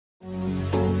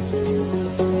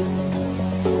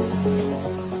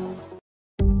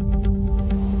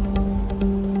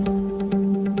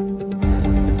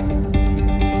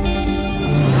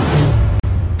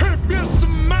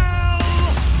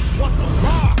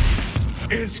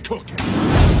is cooking.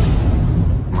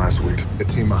 Last week, a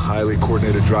team of highly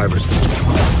coordinated drivers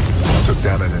took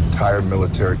down an entire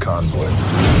military convoy.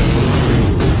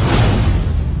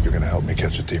 You're gonna help me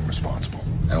catch the team responsible.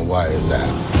 And why is that?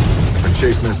 Been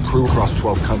chasing this crew across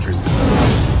 12 countries.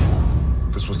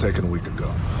 This was taken a week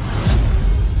ago.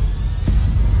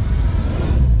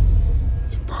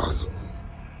 It's impossible.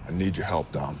 I need your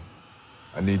help, Dom.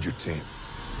 I need your team.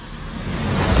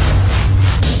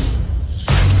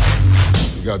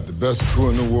 You got the best crew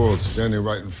in the world standing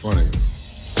right in front of you.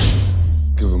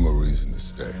 Give them a reason to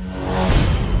stay.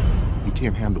 You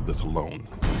can't handle this alone.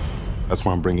 That's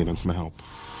why I'm bringing in some help.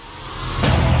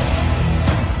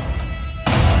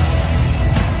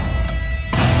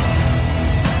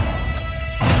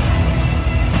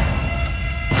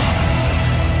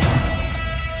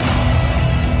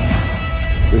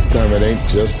 This time it ain't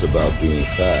just about being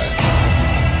fast.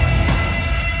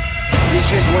 This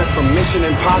just went from Mission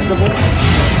Impossible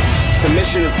to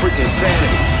Mission of freaking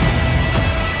Sanity.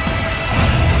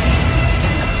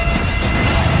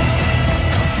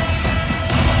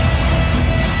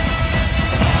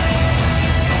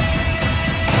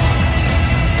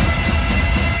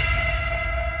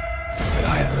 But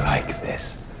I like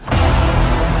this.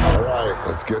 All right,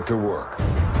 let's get to work.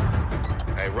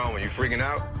 Hey, Roman, you freaking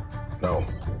out? No.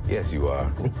 Yes, you are.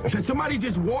 Can somebody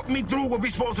just walk me through what we're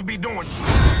supposed to be doing?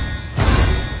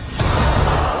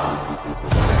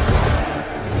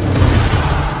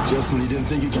 Justin, you didn't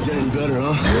think it could get any better,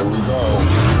 huh? Here we go.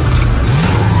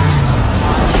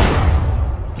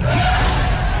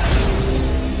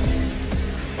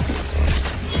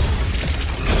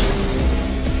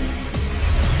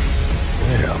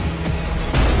 Damn.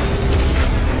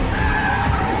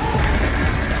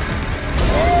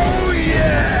 Oh,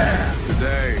 yeah!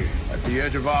 Today, at the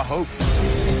edge of our hope,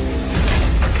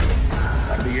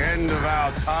 at the end of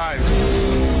our time,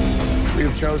 we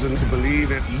have chosen to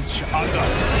believe in each other.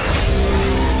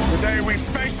 Today, we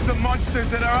face the monsters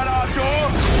that are at our door.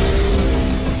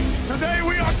 Today,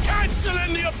 we are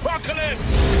canceling the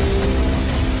apocalypse!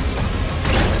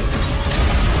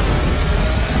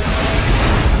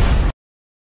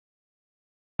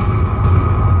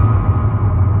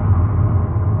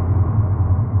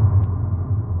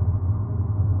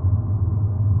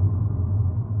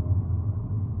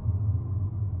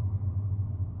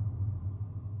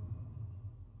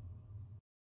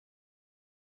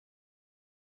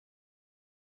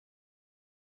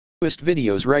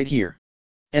 Videos right here.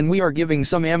 And we are giving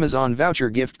some Amazon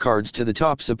voucher gift cards to the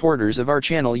top supporters of our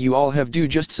channel. You all have to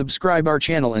just subscribe our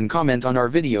channel and comment on our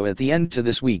video. At the end to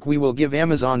this week we will give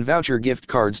Amazon voucher gift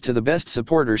cards to the best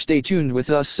supporter. Stay tuned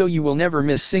with us so you will never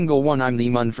miss single one. I'm the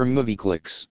Mun from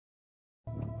Moviecliks.